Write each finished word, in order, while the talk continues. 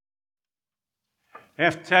I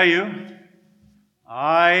have to tell you,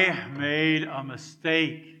 I made a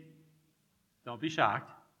mistake. Don't be shocked.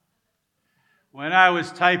 When I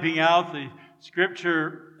was typing out the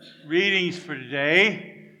scripture readings for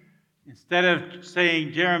today, instead of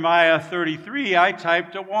saying Jeremiah 33, I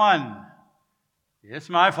typed a 1. It's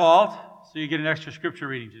my fault, so you get an extra scripture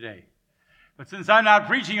reading today. But since I'm not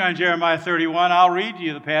preaching on Jeremiah 31, I'll read to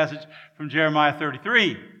you the passage from Jeremiah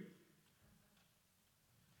 33.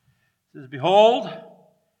 It says, "Behold,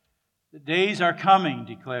 the days are coming,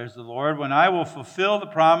 declares the Lord, when I will fulfill the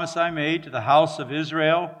promise I made to the house of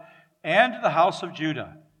Israel and to the house of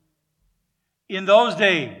Judah. In those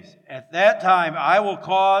days, at that time, I will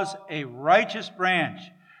cause a righteous branch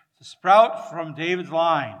to sprout from David's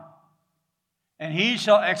line, and he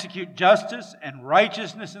shall execute justice and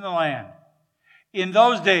righteousness in the land. In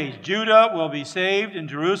those days, Judah will be saved, and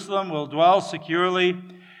Jerusalem will dwell securely,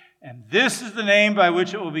 and this is the name by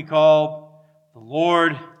which it will be called, the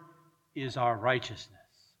Lord is our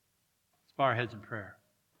righteousness." Let's bow our heads in prayer.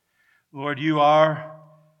 Lord, you are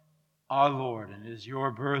our Lord, and it is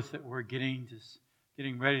your birth that we're getting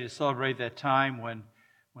ready to celebrate that time when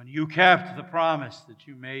you kept the promise that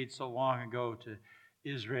you made so long ago to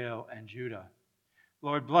Israel and Judah.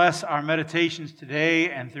 Lord, bless our meditations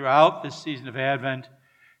today and throughout this season of Advent.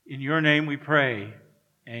 In your name we pray.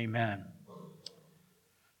 Amen.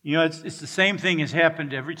 You know, it's the same thing has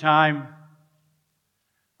happened every time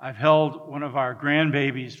I've held one of our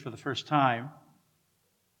grandbabies for the first time.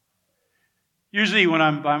 Usually when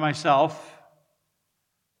I'm by myself,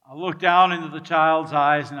 I'll look down into the child's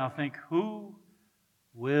eyes and I'll think, who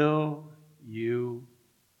will you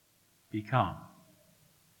become?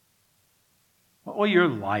 What will your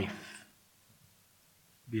life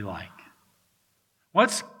be like?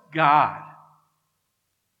 What's God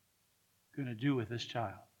going to do with this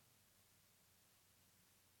child?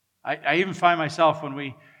 I even find myself when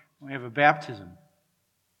we have a baptism,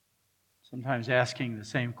 sometimes asking the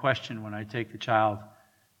same question when I take the child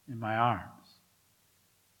in my arms.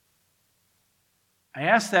 I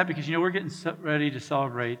ask that because, we're getting ready to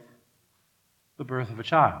celebrate the birth of a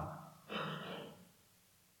child.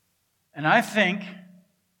 And I think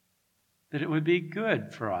that it would be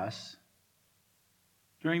good for us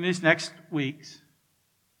during these next weeks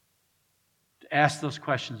to ask those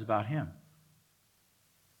questions about him.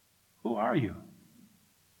 Who are you?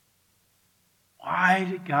 Why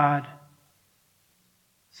did God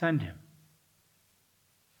send him?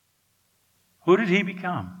 Who did he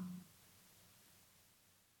become?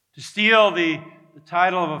 To steal the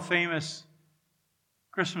title of a famous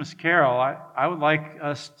Christmas carol, I would like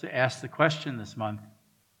us to ask the question this month,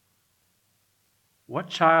 what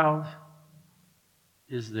child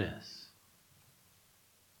is this?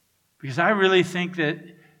 Because I really think that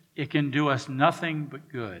it can do us nothing but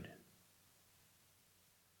good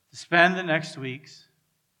to spend the next weeks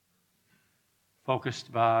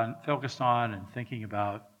focused on and thinking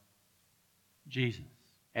about Jesus.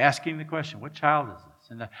 Asking the question, what child is this?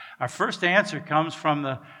 And our first answer comes from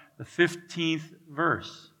the 15th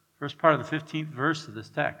verse, first part of the 15th verse of this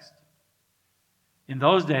text. In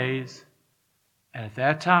those days, and at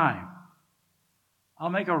that time, I'll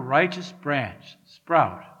make a righteous branch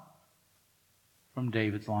sprout from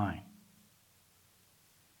David's line.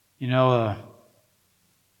 When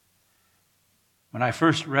I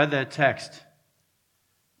first read that text,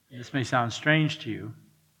 this may sound strange to you,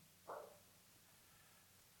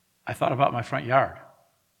 I thought about my front yard.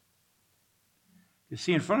 You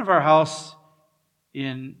see, in front of our house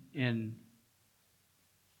in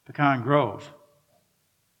Pecan Grove,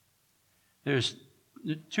 there's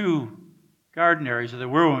 2 garden areas, or there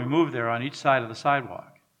were when we moved there, on each side of the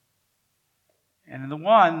sidewalk. And in the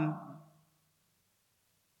one,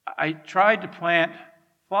 I tried to plant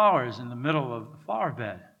flowers in the middle of the flower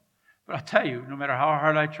bed. But I'll tell you, no matter how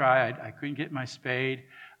hard I tried, I couldn't get my spade,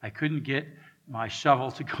 I couldn't get my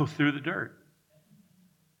shovel to go through the dirt.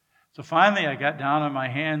 So finally I got down on my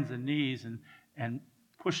hands and knees and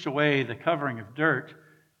pushed away the covering of dirt,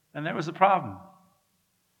 and there was a problem.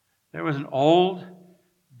 There was an old,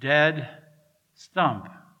 dead stump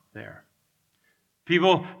there.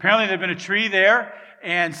 Apparently there'd been a tree there,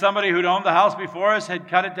 and somebody who'd owned the house before us had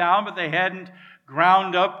cut it down, but they hadn't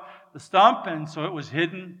ground up the stump, and so it was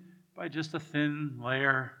hidden by just a thin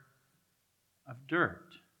layer of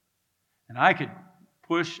dirt. And I could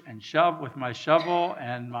push and shove with my shovel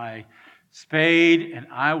and my spade, and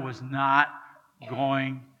I was not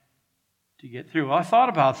going to get through. Well, I thought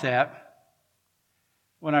about that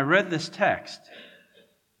when I read this text.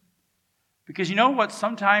 Because you know what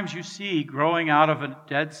sometimes you see growing out of a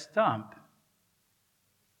dead stump?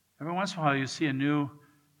 Every once in a while you see a new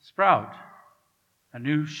sprout a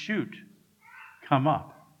new shoot come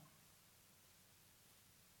up.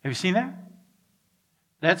 Have you seen that?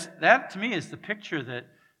 That to me is the picture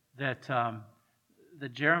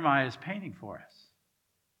that Jeremiah is painting for us.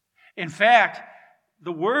 In fact,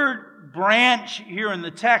 the word branch here in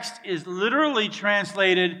the text is literally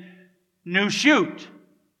translated new shoot.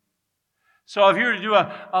 So if you were to do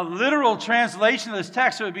a literal translation of this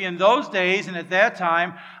text, it would be in those days and at that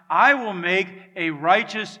time, I will make a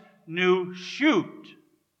righteous new shoot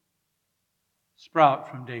sprout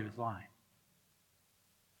from David's line.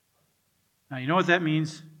 Now, you know what that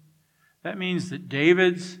means? That means that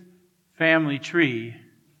David's family tree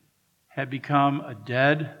had become a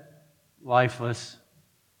dead, lifeless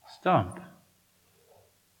stump.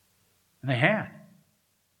 And they had.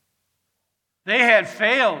 They had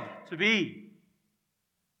failed to be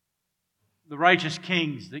the righteous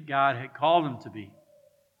kings that God had called them to be.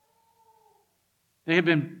 They had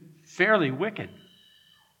been fairly wicked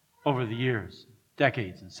over the years,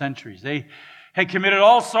 decades, and centuries. They had committed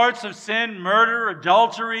all sorts of sin, murder,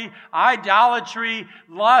 adultery, idolatry,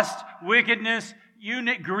 lust, wickedness,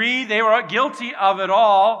 greed. They were guilty of it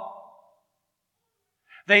all.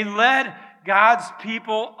 They led God's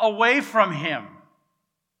people away from Him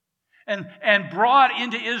and brought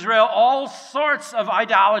into Israel all sorts of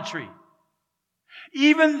idolatry.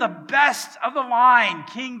 Even the best of the line,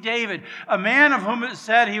 King David, a man of whom it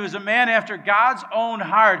said he was a man after God's own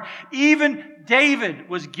heart, even David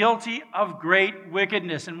was guilty of great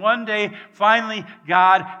wickedness. And one day, finally,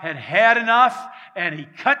 God had had enough, and He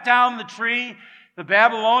cut down the tree. The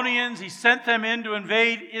Babylonians, He sent them in to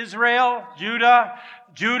invade Israel, Judah.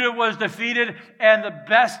 Judah was defeated, and the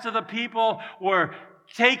best of the people were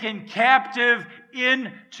taken captive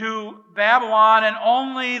into Babylon, and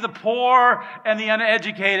only the poor and the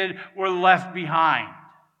uneducated were left behind.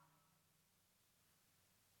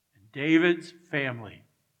 And David's family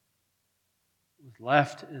was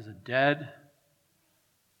left as a dead,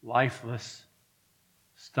 lifeless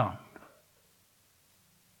stump.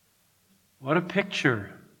 What a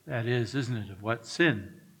picture that is, isn't it, of what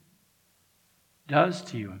sin does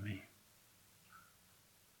to you and me.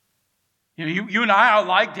 You and I are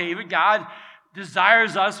like David. God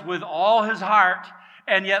desires us with all His heart.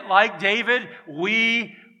 And yet, like David,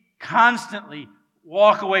 we constantly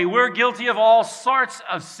walk away. We're guilty of all sorts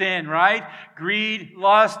of sin, right? Greed,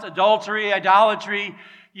 lust, adultery, idolatry,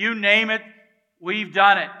 you name it, we've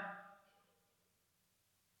done it.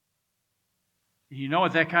 You know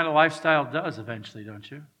what that kind of lifestyle does eventually, don't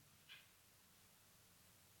you?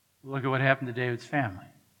 Look at what happened to David's family.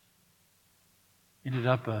 Ended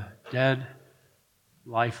up a dead,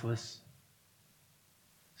 lifeless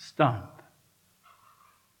stump.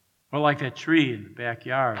 Or like that tree in the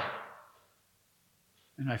backyard,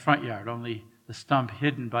 in my front yard, only the stump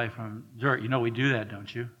hidden by from dirt. You know we do that,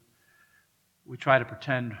 don't you? We try to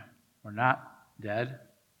pretend we're not dead.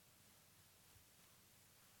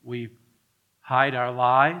 We hide our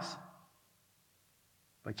lies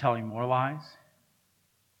by telling more lies.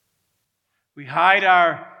 We hide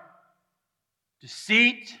our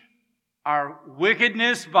deceit, our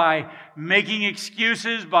wickedness by making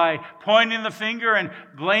excuses, by pointing the finger and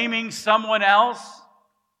blaming someone else.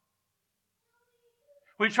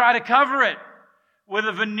 We try to cover it with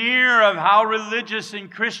a veneer of how religious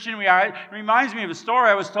and Christian we are. It reminds me of a story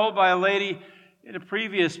I was told by a lady in a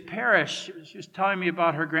previous parish. She was telling me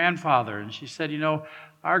about her grandfather, and she said,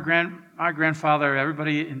 our grandfather,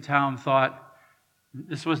 everybody in town thought,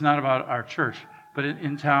 this was not about our church, but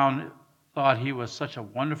in town thought he was such a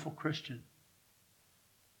wonderful Christian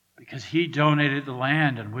because he donated the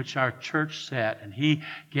land on which our church sat, and he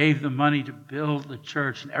gave the money to build the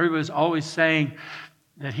church. And everybody was always saying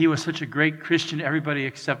that he was such a great Christian, everybody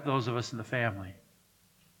except those of us in the family.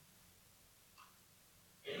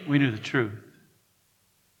 We knew the truth.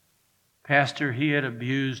 Pastor, he had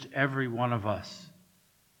abused every one of us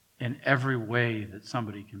in every way that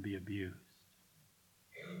somebody can be abused.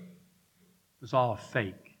 It was all a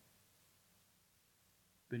fake.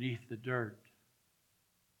 Beneath the dirt,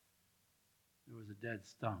 there was a dead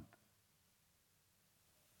stump.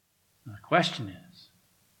 Now, the question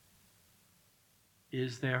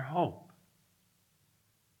is there hope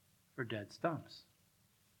for dead stumps?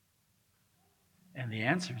 And the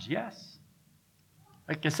answer is yes.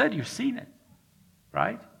 Like I said, you've seen it,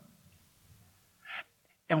 right?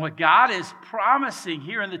 And what God is promising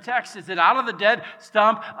here in the text is that out of the dead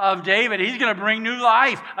stump of David, He's going to bring new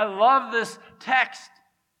life. I love this text.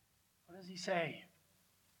 What does He say?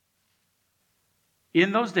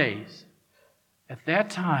 In those days, at that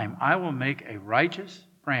time, I will make a righteous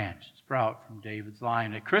branch sprout from David's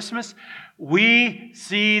line. At Christmas, we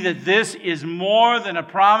see that this is more than a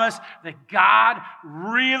promise, that God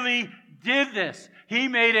really did this. He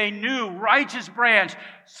made a new righteous branch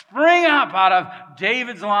spring up out of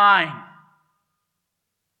David's line.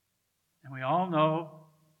 And we all know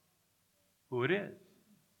who it is.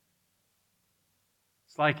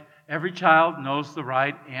 It's like every child knows the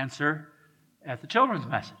right answer at the children's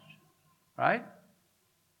message, right?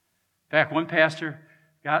 In fact, one pastor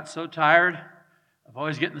got so tired of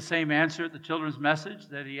always getting the same answer at the children's message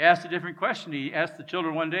that he asked a different question. He asked the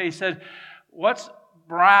children one day, he said, "What's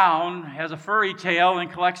brown, has a furry tail,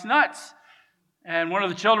 and collects nuts?" And one of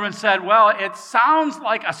the children said, "Well, it sounds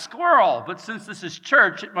like a squirrel, but since this is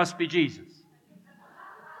church, it must be Jesus."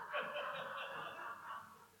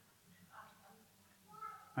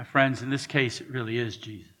 My friends, in this case, it really is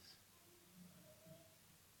Jesus.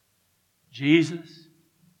 Jesus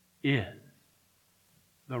is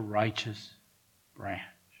the righteous branch.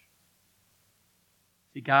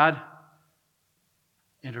 See, God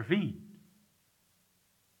intervened.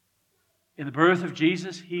 In the birth of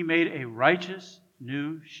Jesus, He made a righteous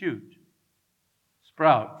new shoot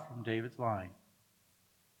sprout from David's line.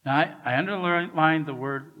 Now, I underlined the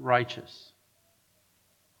word righteous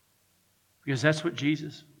because that's what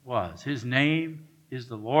Jesus was. His name is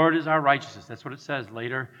the Lord is our righteousness. That's what it says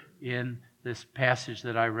later in this passage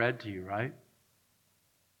that I read to you, right?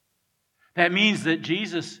 That means that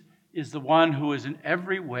Jesus is the one who is in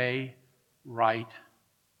every way right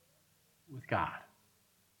with God.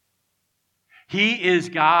 He is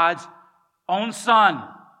God's own Son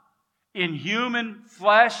in human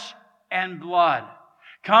flesh and blood.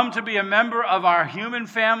 Come to be a member of our human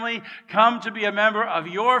family. Come to be a member of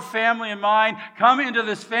your family and mine. Come into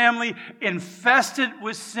this family infested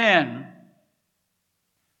with sin.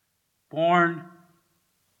 Born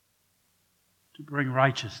to bring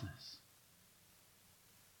righteousness.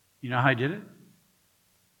 You know how He did it?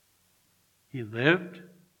 He lived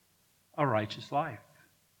a righteous life.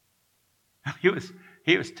 He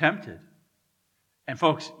was tempted. And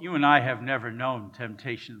folks, you and I have never known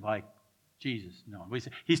temptation like Jesus. No,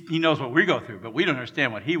 He knows what we go through, but we don't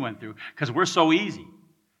understand what He went through because we're so easy.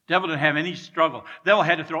 Devil didn't have any struggle. Devil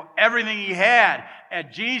had to throw everything he had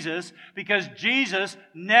at Jesus because Jesus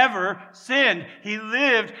never sinned. He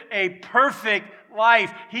lived a perfect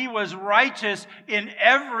life. He was righteous in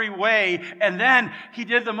every way. And then He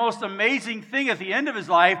did the most amazing thing at the end of His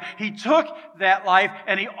life. He took that life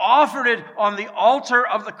and He offered it on the altar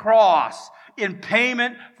of the cross in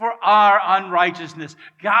payment for our unrighteousness.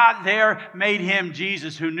 God there made Him,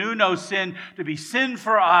 Jesus, who knew no sin, to be sin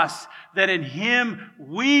for us, that in Him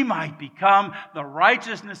we might become the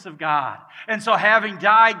righteousness of God. And so having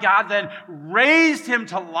died, God then raised Him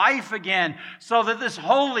to life again, so that this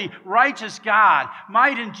holy, righteous God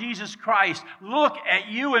might in Jesus Christ look at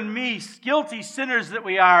you and me, guilty sinners that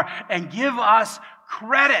we are, and give us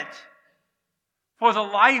credit for the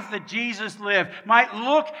life that Jesus lived, might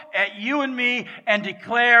look at you and me and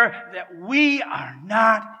declare that we are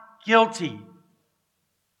not guilty,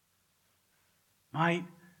 might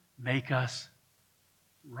make us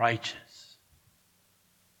righteous.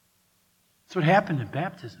 That's what happened in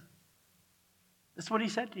baptism. That's what He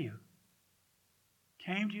said to you.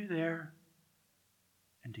 Came to you there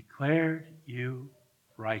and declared you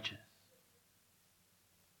righteous.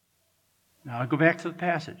 Now I'll go back to the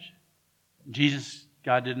passage. Jesus,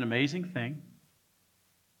 God did an amazing thing.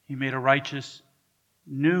 He made a righteous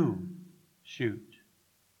new shoot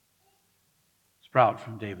sprout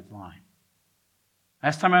from David's line.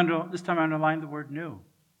 This time I underlined the word new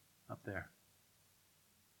up there.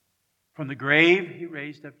 From the grave, He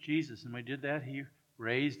raised up Jesus. And when He did that, He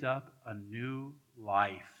raised up a new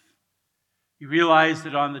life. You realize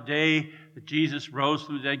that on the day that Jesus rose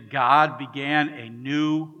from the dead, God began a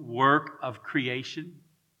new work of creation.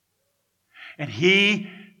 And He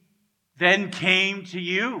then came to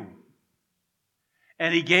you.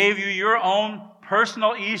 And He gave you your own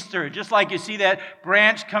personal Easter. Just like you see that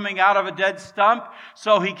branch coming out of a dead stump.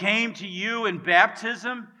 So He came to you in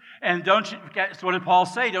baptism. And what did Paul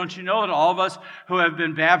say? Don't you know that all of us who have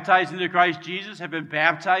been baptized into Christ Jesus have been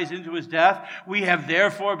baptized into His death? We have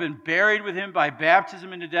therefore been buried with Him by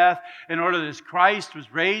baptism into death, in order that as Christ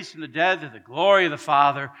was raised from the dead to the glory of the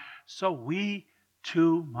Father, so we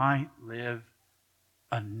too might live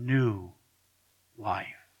a new life.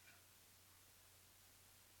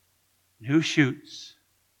 New shoots,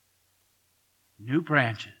 new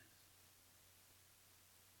branches,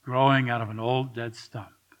 growing out of an old dead stump.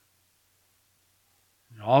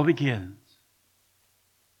 It all begins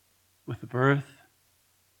with the birth,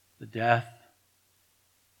 the death,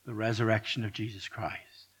 the resurrection of Jesus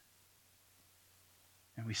Christ.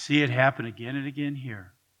 And we see it happen again and again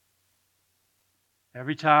here.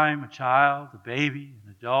 Every time a child, a baby,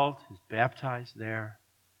 an adult is baptized there,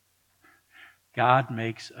 God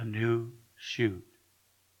makes a new shoot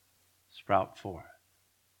sprout forth.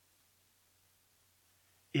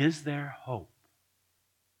 Is there hope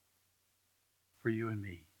for you and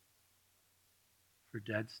me? For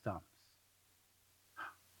dead stumps?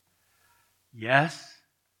 Yes,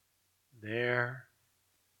 there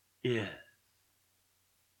is.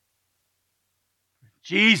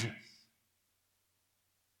 Jesus,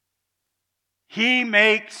 He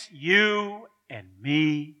makes you and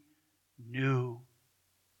me new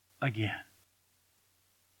again.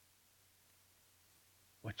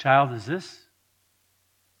 What child is this?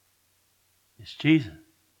 It's Jesus,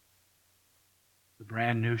 the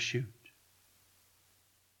brand new shoot.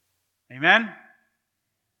 Amen?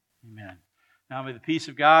 Amen. Now may the peace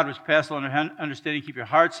of God, which passes all understanding, keep your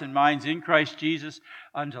hearts and minds in Christ Jesus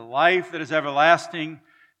unto life that is everlasting.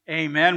 Amen.